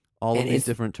 All And of these it's-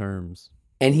 different terms.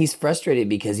 And he's frustrated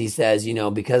because he says,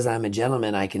 because I'm a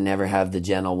gentleman, I can never have the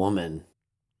gentlewoman.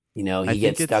 I He think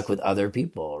gets it's- stuck with other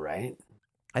people, right?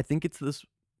 I think it's this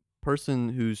person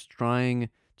who's trying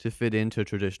to fit into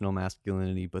traditional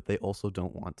masculinity, but they also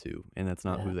don't want to, and that's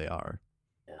not who they are.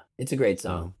 Yeah. It's a great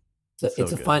song. So, So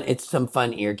so good. it's some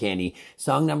fun ear candy.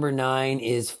 Song number 9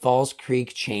 is Falls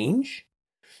Creek Change.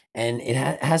 And it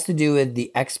has to do with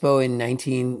the expo in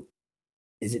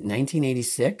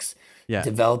 1986? Yeah.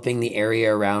 Developing the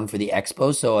area around for the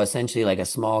expo. So essentially like a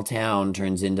small town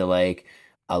turns into like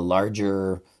a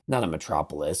larger not a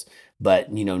metropolis,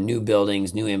 but, new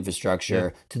buildings, new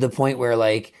infrastructure, to the point where,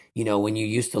 like, when you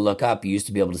used to look up, you used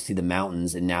to be able to see the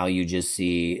mountains, and now you just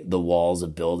see the walls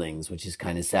of buildings, which is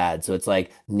kind of sad. So it's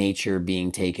like nature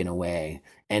being taken away.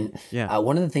 And Yeah.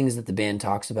 one of the things that the band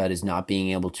talks about is not being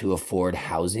able to afford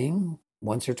housing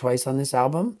once or twice on this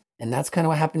album. And that's kind of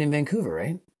what happened in Vancouver,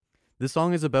 right? This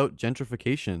song is about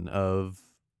gentrification of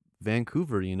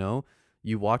Vancouver,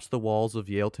 You watch the walls of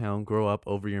Yaletown grow up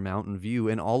over your mountain view,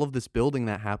 and all of this building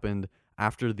that happened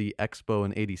after the Expo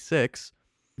in 86,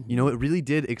 it really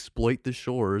did exploit the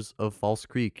shores of False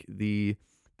Creek.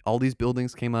 All these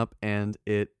buildings came up, and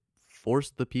it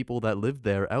forced the people that lived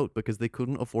there out because they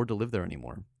couldn't afford to live there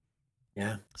anymore.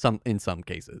 Yeah. In some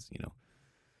cases.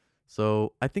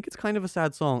 So I think it's kind of a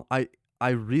sad song. I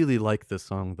really like this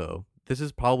song, though. This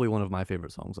is probably one of my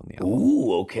favorite songs on the album.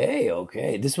 Ooh,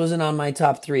 okay. This wasn't on my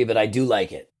top 3, but I do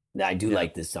like it. I do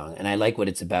like this song, and I like what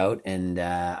it's about, and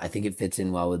I think it fits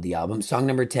in well with the album. Song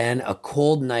number 10, A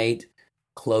Cold Night,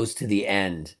 Close to the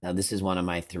End. Now, this is one of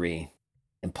my 3,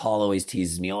 and Paul always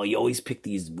teases me, you always pick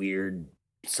these weird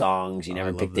songs. You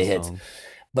never pick the hits. Song.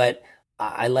 But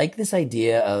I like this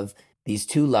idea of these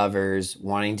two lovers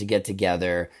wanting to get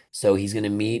together. So he's going to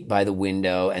meet by the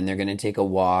window, and they're going to take a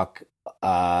walk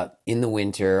in the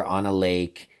winter on a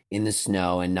lake in the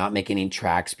snow and not make any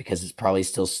tracks because it's probably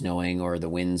still snowing or the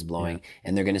wind's blowing. Yeah.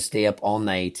 And they're going to stay up all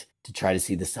night to try to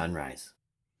see the sunrise.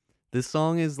 This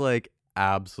song is like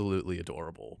absolutely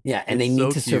adorable. Yeah, and they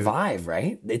need to survive,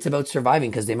 right? It's about surviving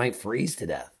because they might freeze to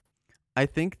death. I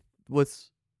think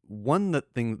one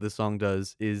thing the song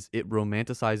does is it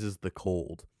romanticizes the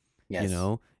cold. Yes.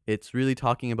 It's really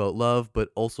talking about love, but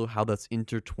also how that's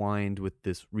intertwined with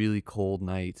this really cold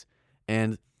night.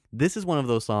 And this is one of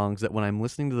those songs that when I'm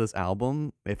listening to this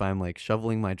album, if I'm like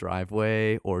shoveling my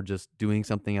driveway or just doing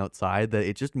something outside, that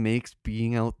it just makes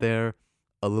being out there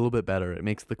a little bit better. It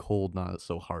makes the cold not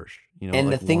so harsh.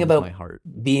 And the thing about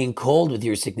being cold with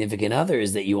your significant other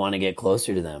is that you want to get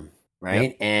closer to them.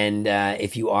 Right. Yep. And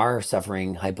if you are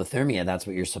suffering hypothermia, that's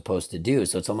what you're supposed to do.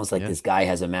 So it's almost like this guy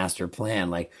has a master plan.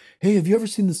 Like, hey, have you ever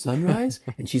seen the sunrise?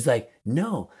 And she's like,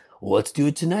 no. Well, let's do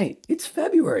it tonight. It's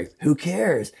February. Who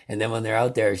cares? And then when they're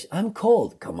out there, I'm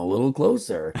cold. Come a little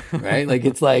closer. Right. Like,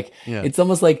 it's like, it's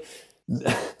almost like,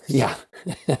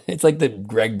 it's like the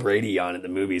Greg Brady yawn in the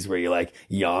movies where you like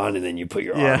yawn and then you put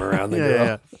your arm around the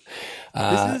girl.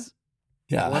 This is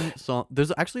one song.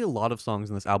 There's actually a lot of songs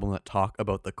in this album that talk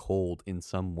about the cold in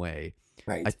some way.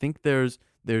 Right. I think there's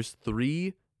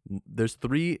three,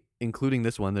 including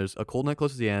this one. There's A Cold Night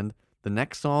Close to the End, the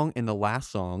next song, and the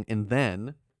last song, and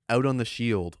then Out on the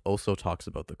Shield also talks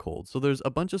about the cold. So there's a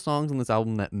bunch of songs in this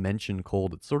album that mention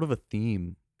cold. It's sort of a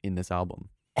theme in this album.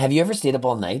 Have you ever stayed up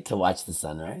all night to watch the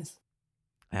sunrise?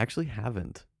 I actually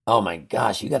haven't. Oh my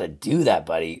gosh, you got to do that,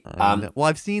 buddy. Well,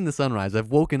 I've seen the sunrise. I've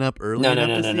woken up early enough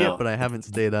to see it, but I haven't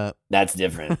stayed up. That's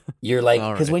different. You're like,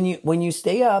 because when you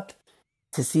stay up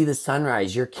to see the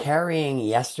sunrise, you're carrying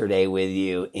yesterday with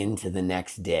you into the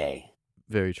next day.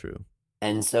 Very true.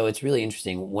 And so it's really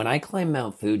interesting. When I climbed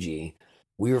Mount Fuji,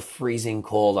 we were freezing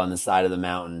cold on the side of the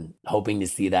mountain, hoping to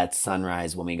see that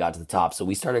sunrise when we got to the top. So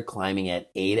we started climbing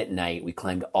at 8 at night. We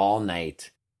climbed all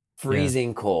night,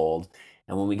 freezing cold.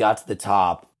 And when we got to the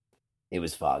top, it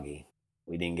was foggy.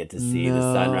 We didn't get to see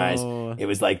the sunrise. It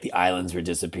was like the islands were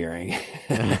disappearing.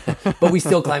 But we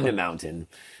still climbed a mountain,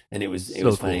 and it was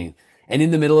funny. Cool. And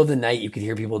in the middle of the night, you could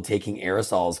hear people taking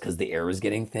aerosols because the air was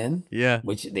getting thin. Yeah.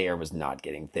 Which the air was not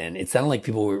getting thin. It sounded like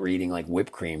people were eating like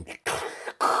whipped cream.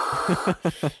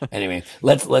 Anyway,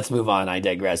 let's move on. I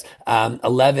digress.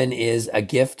 11 is A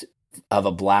Gift of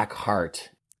a Black Heart.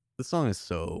 The song is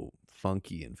so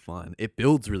funky and fun. It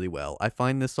builds really well. I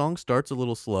find this song starts a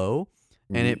little slow,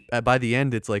 and by the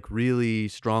end it's like really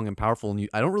strong and powerful, and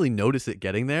I don't really notice it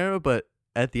getting there, but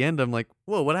at the end I'm like,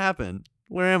 whoa, what happened?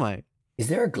 Where am I? Is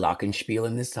there a glockenspiel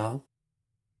in this song?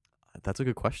 That's a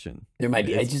good question. There might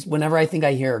be. Whenever I think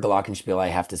I hear a glockenspiel, I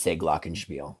have to say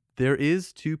glockenspiel. There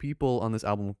is 2 people on this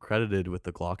album credited with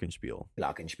the glockenspiel.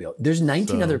 There's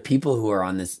 19 other people who are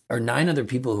on this, or 9 other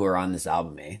people who are on this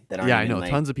album, that aren't. Yeah, I know.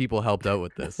 Tons of people helped out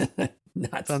with this.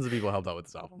 Nuts. Tons of people helped out with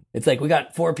this album. It's like we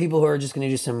got 4 people who are just going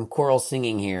to do some choral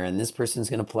singing here, and this person's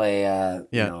going to play, a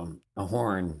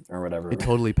horn or whatever. It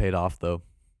totally paid off, though.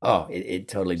 Oh, it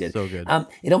totally did. So good.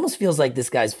 It almost feels like this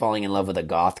guy's falling in love with a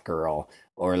goth girl,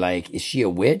 or like, is she a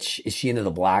witch? Is she into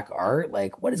the black art?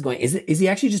 Like, what is going? Is he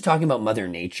actually just talking about Mother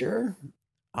Nature?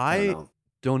 I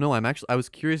don't know. I was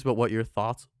curious about what your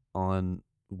thoughts on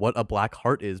what a black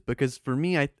heart is, because for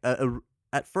me,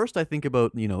 at first I think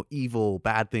about evil,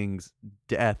 bad things,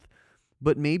 death,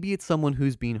 but maybe it's someone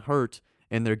who's been hurt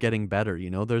and they're getting better. You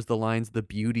know, there's the lines, the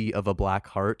beauty of a black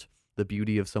heart, the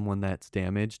beauty of someone that's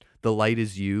damaged, the light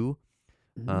is you.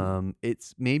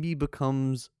 It's maybe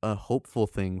becomes a hopeful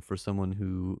thing for someone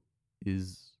who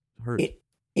is hurt.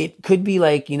 It could be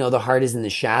like, the heart is in the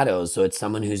shadows. So it's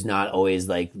someone who's not always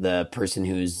like the person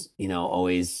who's,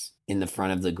 always in the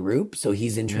front of the group. So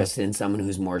he's interested in someone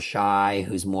who's more shy,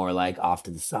 who's more like off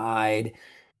to the side.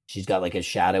 She's got like a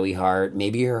shadowy heart.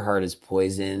 Maybe her heart is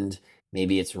poisoned.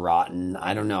 Maybe it's rotten.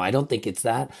 I don't know. I don't think it's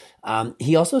that.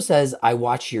 He also says, I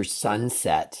watch your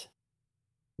sunset,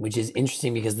 which is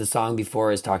interesting because the song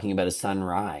before is talking about a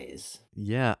sunrise.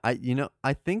 Yeah, I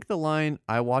think the line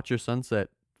 "I watch your sunset"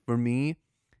 for me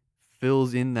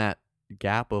fills in that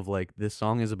gap of like this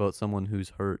song is about someone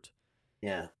who's hurt.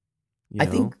 Yeah. You I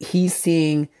know? think he's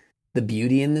seeing the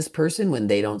beauty in this person when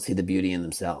they don't see the beauty in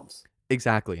themselves.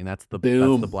 Exactly, and that's the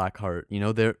Boom. black heart.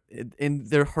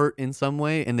 They're hurt in some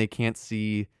way, and they can't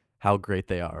see how great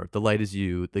they are. The light is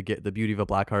you, the beauty of a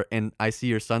black heart, and I see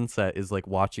your sunset is like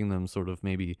watching them sort of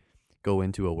maybe go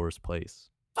into a worse place.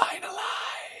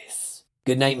 Finalize.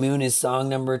 Goodnight Moon is song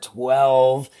number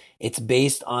 12. It's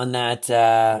based on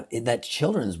that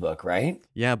children's book, right?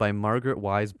 Yeah, by Margaret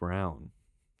Wise Brown.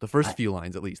 The first few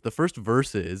lines, at least. The first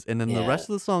verses, and then the rest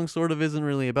of the song sort of isn't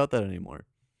really about that anymore.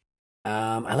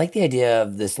 I like the idea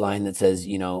of this line that says,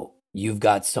 you've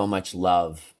got so much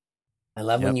love. I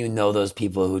love when you know those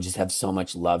people who just have so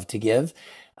much love to give.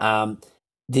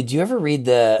 Did you ever read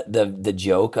the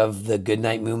joke of the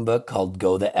Goodnight Moon book called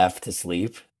Go the F to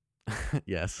Sleep?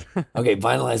 Yes. Okay,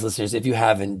 Vinylized listeners, if you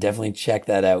haven't, definitely check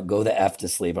that out. Go the F to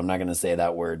sleep. I'm not going to say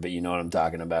that word, but you know what I'm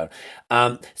talking about.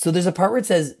 So there's a part where it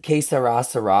says, "Que sera,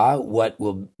 sera," what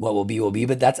will be,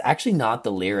 but that's actually not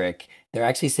the lyric. They're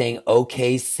actually saying,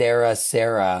 "Okay, Sarah,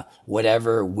 Sarah,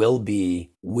 whatever will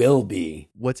be, will be."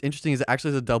 What's interesting is it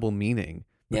actually has a double meaning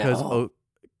because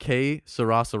 "Okay,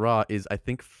 sera, sera" is, I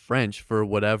think, French for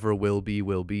whatever will be,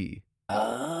 will be.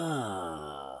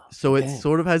 So it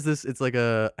sort of has this, it's like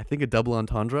I think a double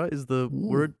entendre is the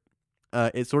word.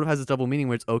 It sort of has this double meaning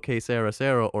where it's "Okay, Sarah,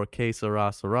 Sarah," or "Que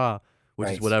sera, sera," which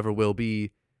is whatever will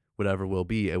be,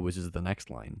 which is the next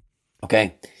line.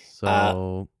 Okay.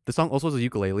 So the song also has a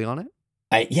ukulele on it.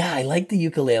 I like the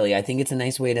ukulele. I think it's a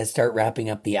nice way to start wrapping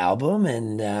up the album,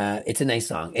 and it's a nice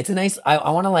song. It's a nice,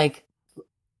 I want to like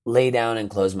lay down and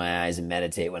close my eyes and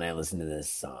meditate when I listen to this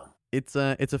song. It's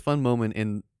a fun moment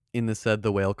in the Said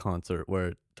the Whale concert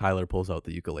where Tyler pulls out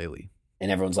the ukulele. And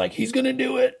everyone's like, he's going to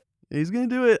do it. He's going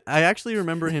to do it. I actually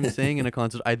remember him saying in a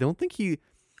concert, I don't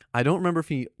remember if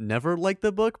he never liked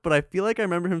the book, but I feel like I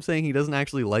remember him saying he doesn't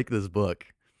actually like this book.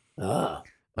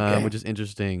 Which is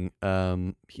interesting.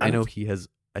 I know he has,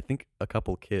 I think, a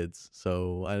couple kids,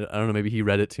 so I don't know, maybe he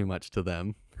read it too much to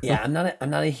them. Yeah, I'm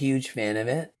not a huge fan of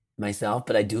it myself,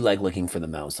 but I do like looking for the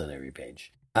mouse on every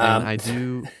page. And I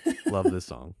do love this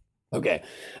song. Okay.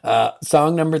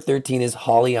 Song number 13 is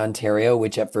Holly, Ontario,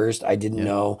 which at first I didn't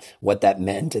know what that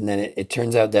meant. And then it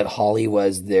turns out that Holly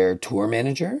was their tour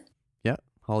manager. Yeah.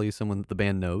 Holly is someone that the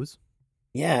band knows.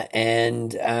 Yeah.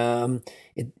 And,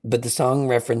 but the song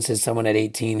references someone at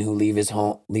 18 who leaves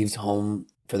home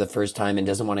for the first time and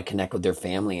doesn't want to connect with their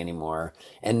family anymore.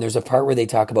 And there's a part where they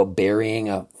talk about burying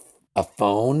a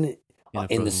phone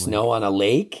in the snow on a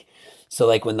lake. So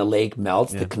like when the lake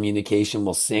melts, the communication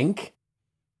will sink.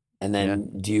 And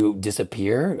then do you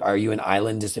disappear? Are you an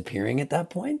island disappearing at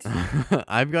that point?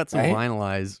 I've got some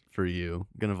Vinylize for you.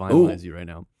 I'm going to vinylize you right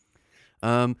now.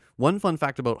 One fun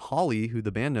fact about Holly, who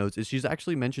the band knows, is she's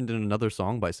actually mentioned in another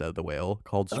song by Said the Whale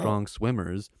called Strong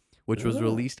Swimmers, which was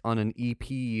released on an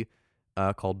EP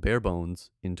called Bare Bones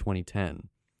in 2010.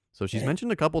 So she's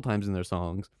mentioned a couple times in their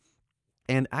songs.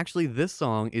 And actually this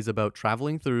song is about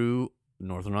traveling through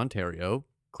Northern Ontario,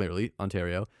 clearly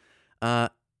Ontario,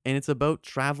 and it's about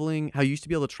traveling, how you used to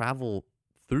be able to travel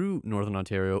through Northern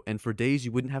Ontario, and for days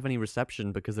you wouldn't have any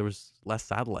reception because there was less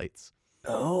satellites.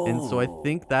 And so I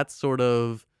think that's sort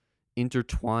of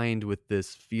intertwined with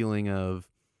this feeling of,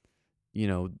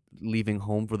 leaving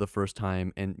home for the first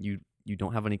time and you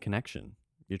don't have any connection.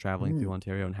 You're traveling through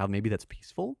Ontario, and how maybe that's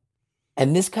peaceful.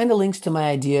 And this kind of links to my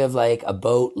idea of like a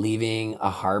boat leaving a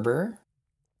harbor.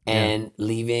 And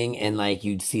leaving, and like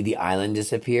you'd see the island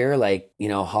disappear. Like,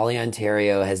 Holly,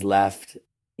 Ontario has left,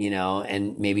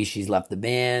 and maybe she's left the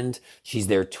band. She's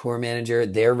their tour manager.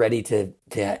 They're ready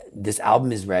this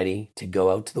album is ready to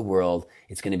go out to the world.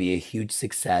 It's going to be a huge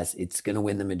success. It's going to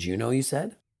win them a Juno, you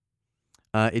said?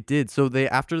 It did. So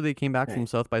after they came back from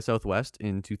South by Southwest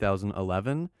in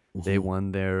 2011, they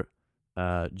won their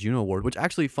Juno Award, which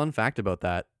actually, fun fact about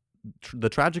that, the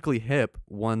Tragically Hip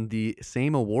won the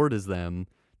same award as them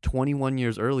 21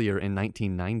 years earlier in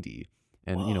 1990.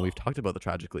 And, you know, we've talked about the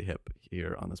Tragically Hip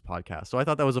here on this podcast. So I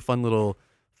thought that was a fun little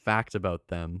fact about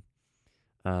them.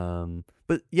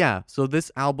 But yeah, so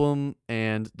this album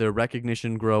and their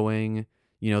recognition growing,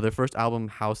 you know, their first album,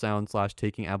 How Sound /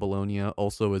 Taking Abylonia,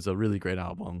 also is a really great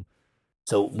album.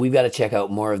 So we've got to check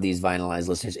out more of these Vinylized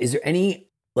listeners. Is there any,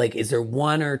 like, is there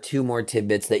one or two more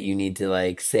tidbits that you need to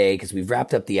like say? Because we've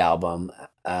wrapped up the album.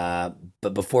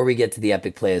 But before we get to the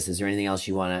epic playlist, is there anything else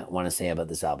you want to say about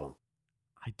this album?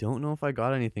 I don't know if I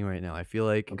got anything right now. I feel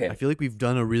like Okay. we've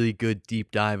done a really good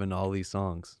deep dive into all these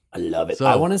songs. I love it. So,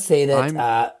 I want to say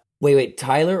that, wait,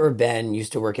 Tyler or Ben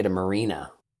used to work at a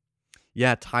marina.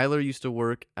 Yeah, Tyler used to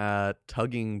work at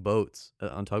tugging boats,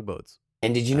 on tugboats.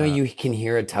 And did you know you can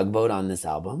hear a tugboat on this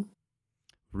album?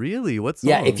 Really? What song?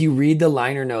 Yeah, if you read the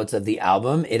liner notes of the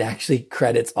album, it actually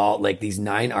credits all like these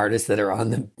 9 artists that are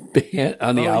on the band,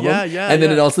 on the album. And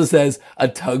then it also says a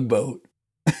tugboat.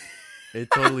 It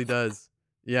totally does.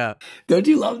 Yeah. Don't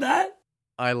you love that?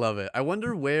 I love it. I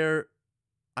wonder where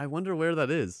that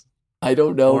is. I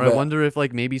don't know. Or I wonder if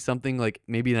like maybe something like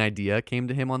maybe an idea came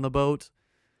to him on the boat.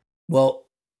 Well,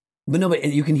 but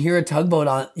you can hear a tugboat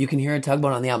on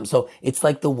the album. So it's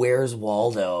like the Where's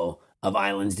Waldo of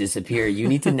Islands Disappear. You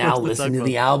need to now listen to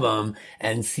the album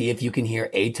and see if you can hear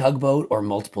a tugboat or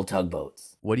multiple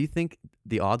tugboats. What do you think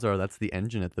the odds are that's the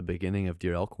engine at the beginning of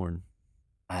Dear Elkhorn?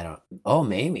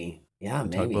 Maybe. Yeah,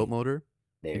 maybe. Tugboat motor?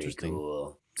 Very Interesting.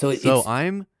 Cool. I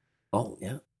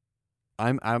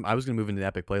was going to move into the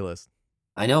epic playlist.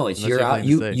 I know it's your out.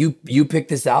 You picked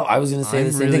this out. I was going to say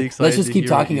the same thing. Let's just keep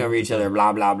talking over each other.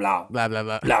 Blah blah blah. Blah blah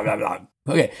blah. Blah blah blah.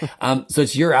 Okay. So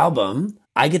it's your album.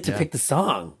 I get to pick the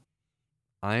song.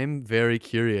 I'm very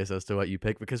curious as to what you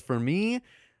pick because for me,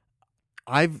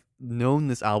 I've known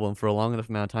this album for a long enough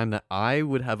amount of time that I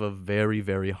would have a very,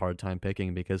 very hard time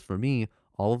picking because for me,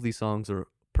 all of these songs are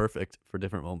perfect for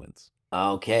different moments.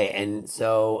 Okay. And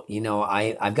so, you know,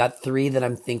 I've got 3 that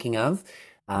I'm thinking of.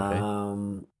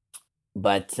 Okay.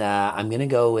 But I'm gonna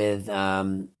go with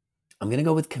Camilo,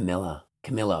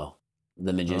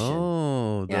 the Magician.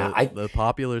 Oh, the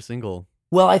popular single.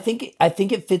 Well, I think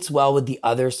it fits well with the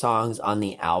other songs on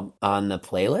the album, on the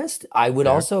playlist. I would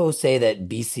also say that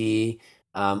BC,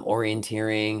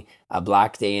 Orienteering, A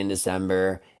Black Day in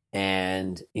December,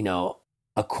 and you know,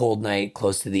 A Cold Night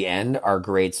Close to the End are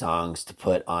great songs to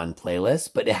put on playlists.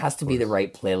 But it has to be the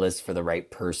right playlist for the right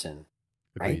person,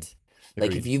 right?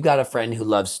 Like if you've got a friend who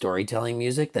loves storytelling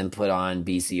music, then put on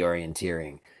BC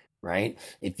Orienteering, right?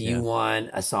 If you want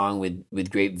a song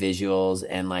with great visuals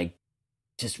and like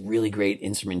just really great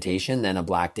instrumentation, then A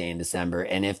Black Day in December.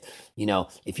 And if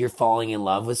you're falling in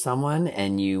love with someone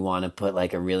and you want to put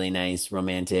like a really nice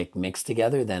romantic mix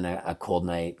together, then a Cold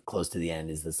Night Close to the End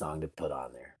is the song to put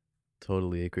on there.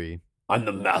 Totally agree. I'm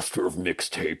the master of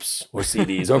mixtapes or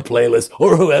CDs or playlists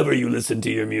or whoever you listen to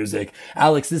your music.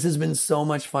 Alex, this has been so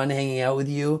much fun hanging out with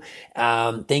you.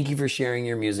 Thank you for sharing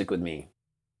your music with me.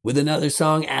 With another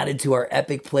song added to our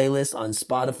epic playlist on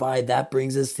Spotify, that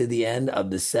brings us to the end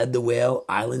of the Said the Whale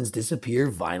Islands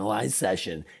Disappear Vinylized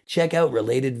session. Check out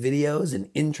related videos and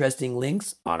interesting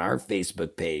links on our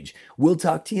Facebook page. We'll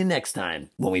talk to you next time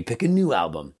when we pick a new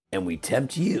album and we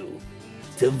tempt you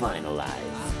to vinylize.